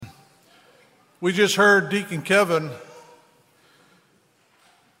We just heard Deacon Kevin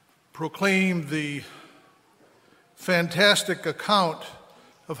proclaim the fantastic account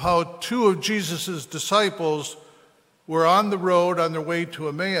of how two of Jesus' disciples were on the road on their way to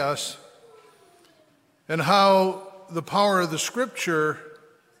Emmaus, and how the power of the Scripture,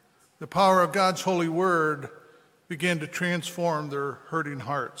 the power of God's holy word, began to transform their hurting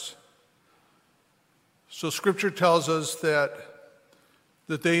hearts. So Scripture tells us that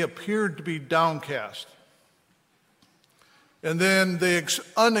they appeared to be downcast. And then they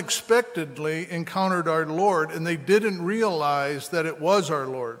unexpectedly encountered our Lord, and they didn't realize that it was our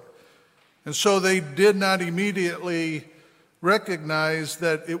Lord. And so they did not immediately recognize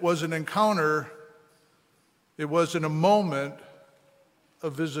that it was an encounter, it wasn't a moment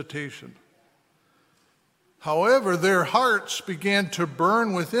of visitation. However, their hearts began to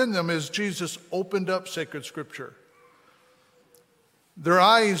burn within them as Jesus opened up sacred Scripture. Their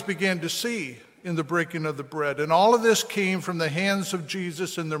eyes began to see in the breaking of the bread. And all of this came from the hands of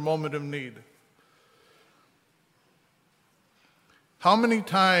Jesus in their moment of need. How many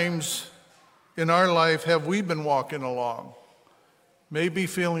times in our life have we been walking along, maybe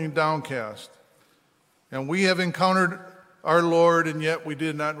feeling downcast, and we have encountered our Lord and yet we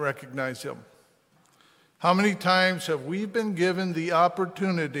did not recognize him? How many times have we been given the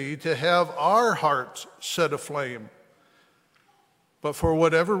opportunity to have our hearts set aflame, but for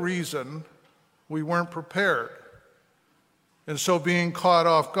whatever reason, we weren't prepared. And so being caught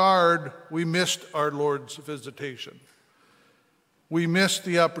off guard, we missed our Lord's visitation. We missed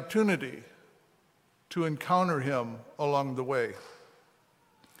the opportunity to encounter him along the way.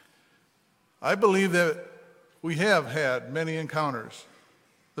 I believe that we have had many encounters.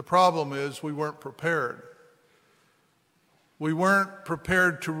 The problem is we weren't prepared. We weren't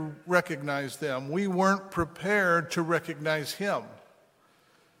prepared to recognize them. We weren't prepared to recognize him.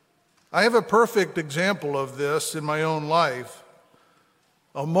 I have a perfect example of this in my own life.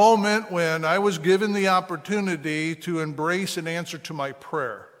 A moment when I was given the opportunity to embrace an answer to my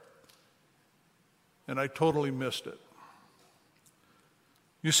prayer, and I totally missed it.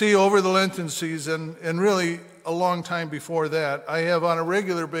 You see, over the Lenten season, and really a long time before that, I have on a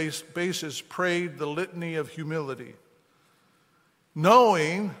regular basis prayed the litany of humility,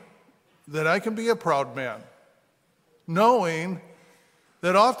 knowing that I can be a proud man, knowing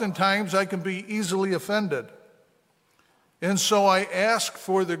that oftentimes I can be easily offended. And so I ask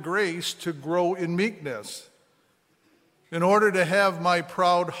for the grace to grow in meekness in order to have my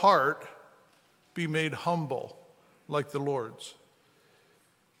proud heart be made humble like the Lord's.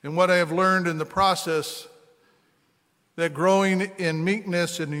 And what I have learned in the process, that growing in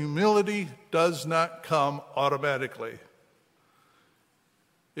meekness and humility does not come automatically.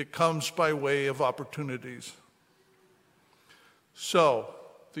 It comes by way of opportunities. So,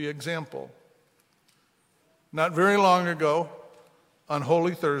 the example. Not very long ago, on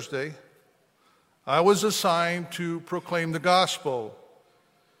Holy Thursday, I was assigned to proclaim the gospel,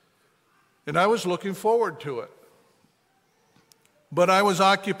 and I was looking forward to it. But I was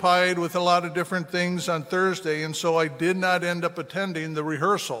occupied with a lot of different things on Thursday, and so I did not end up attending the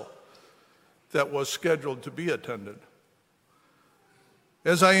rehearsal that was scheduled to be attended.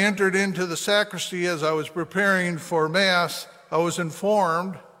 As I entered into the sacristy, as I was preparing for Mass, I was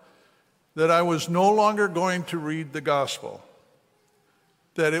informed that I was no longer going to read the gospel,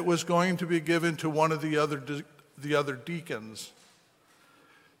 that it was going to be given to one of the other deacons.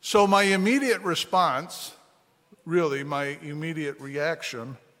 So my immediate response, really my immediate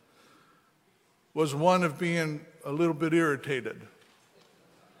reaction, was one of being a little bit irritated,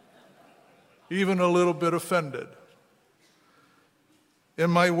 even a little bit offended.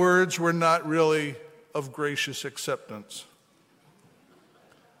 And my words were not really of gracious acceptance.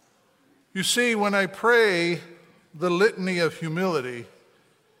 You see, when I pray the litany of humility,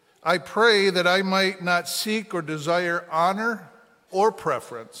 I pray that I might not seek or desire honor or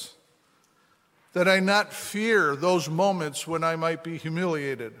preference, that I not fear those moments when I might be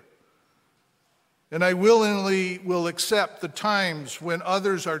humiliated, and I willingly will accept the times when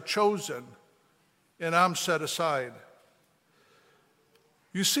others are chosen and I'm set aside.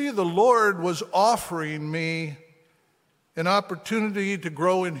 You see, the Lord was offering me an opportunity to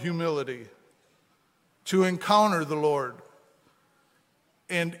grow in humility, to encounter the Lord.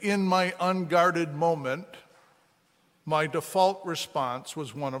 And in my unguarded moment, my default response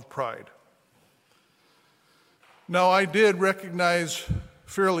was one of pride. Now, I did recognize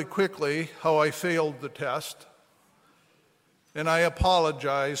fairly quickly how I failed the test, and I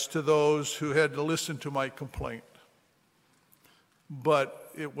apologize to those who had to listen to my complaint.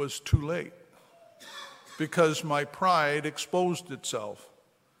 But it was too late, because my pride exposed itself,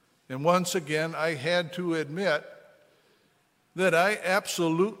 And once again, I had to admit that I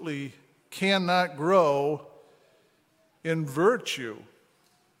absolutely cannot grow in virtue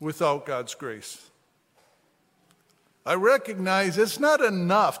without God's grace. I recognize it's not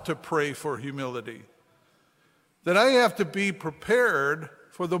enough to pray for humility, that I have to be prepared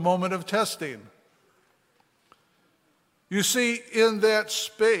for the moment of testing. You see, in that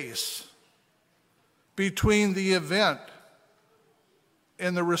space between the event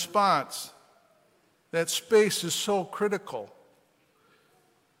and the response, that space is so critical.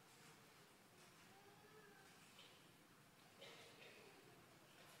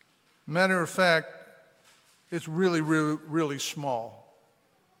 Matter of fact, it's really small.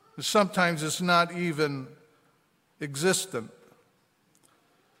 Sometimes it's not even existent.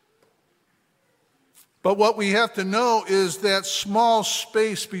 But what we have to know is that small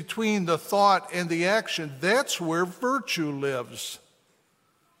space between the thought and the action, that's where virtue lives.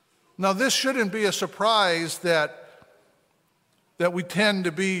 Now, this shouldn't be a surprise that we tend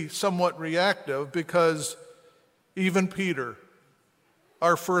to be somewhat reactive, because even Peter,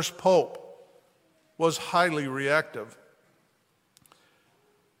 our first pope, was highly reactive.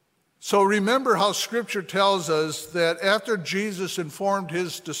 So remember how Scripture tells us that after Jesus informed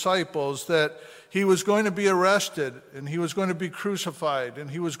his disciples that he was going to be arrested and he was going to be crucified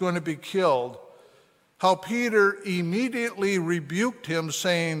and he was going to be killed, how Peter immediately rebuked him,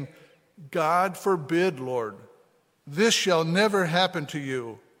 saying, "God forbid, Lord, this shall never happen to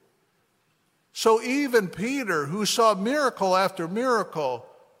you." So even Peter, who saw miracle after miracle,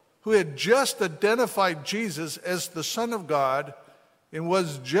 who had just identified Jesus as the Son of God and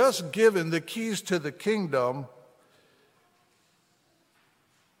was just given the keys to the kingdom,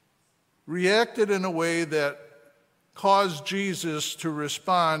 reacted in a way that caused Jesus to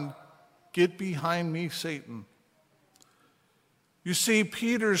respond, "Get behind me, Satan." You see,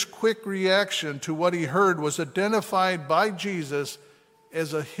 Peter's quick reaction to what he heard was identified by Jesus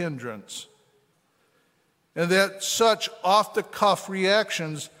as a hindrance, and that such off-the-cuff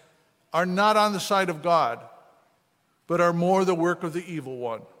reactions are not on the side of God, but are more the work of the evil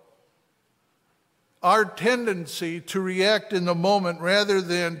one. Our tendency to react in the moment rather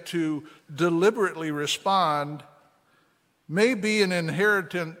than to deliberately respond may be an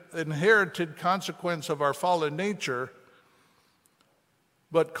inherited consequence of our fallen nature,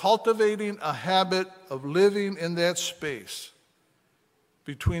 but cultivating a habit of living in that space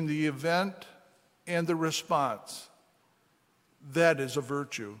between the event and the response, that is a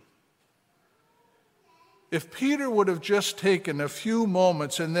virtue. If Peter would have just taken a few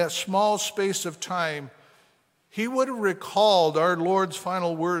moments in that small space of time, he would have recalled our Lord's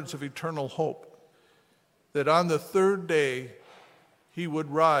final words of eternal hope, that on the third day he would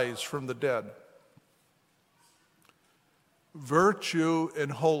rise from the dead. Virtue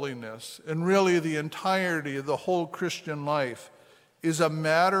and holiness, and really the entirety of the whole Christian life, is a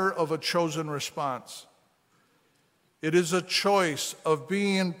matter of a chosen response. It is a choice of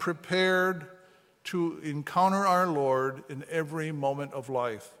being prepared to encounter our Lord in every moment of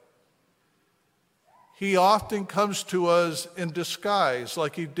life. He often comes to us in disguise,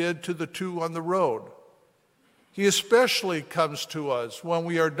 like he did to the two on the road. He especially comes to us when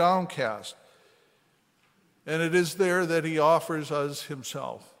we are downcast, and it is there that he offers us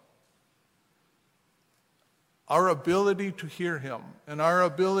himself. Our ability to hear him and our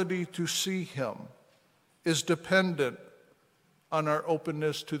ability to see him is dependent on our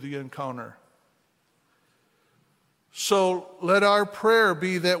openness to the encounter. So let our prayer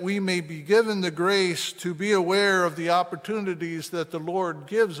be that we may be given the grace to be aware of the opportunities that the Lord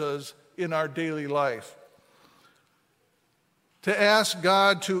gives us in our daily life, to ask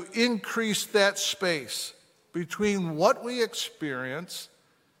God to increase that space between what we experience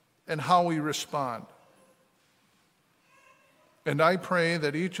and how we respond. And I pray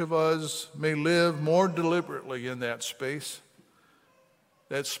that each of us may live more deliberately in that space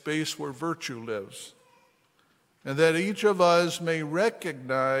where virtue lives, and that each of us may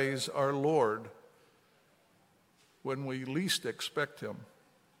recognize our Lord when we least expect him.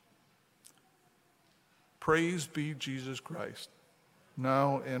 Praise be Jesus Christ,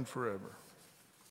 now and forever.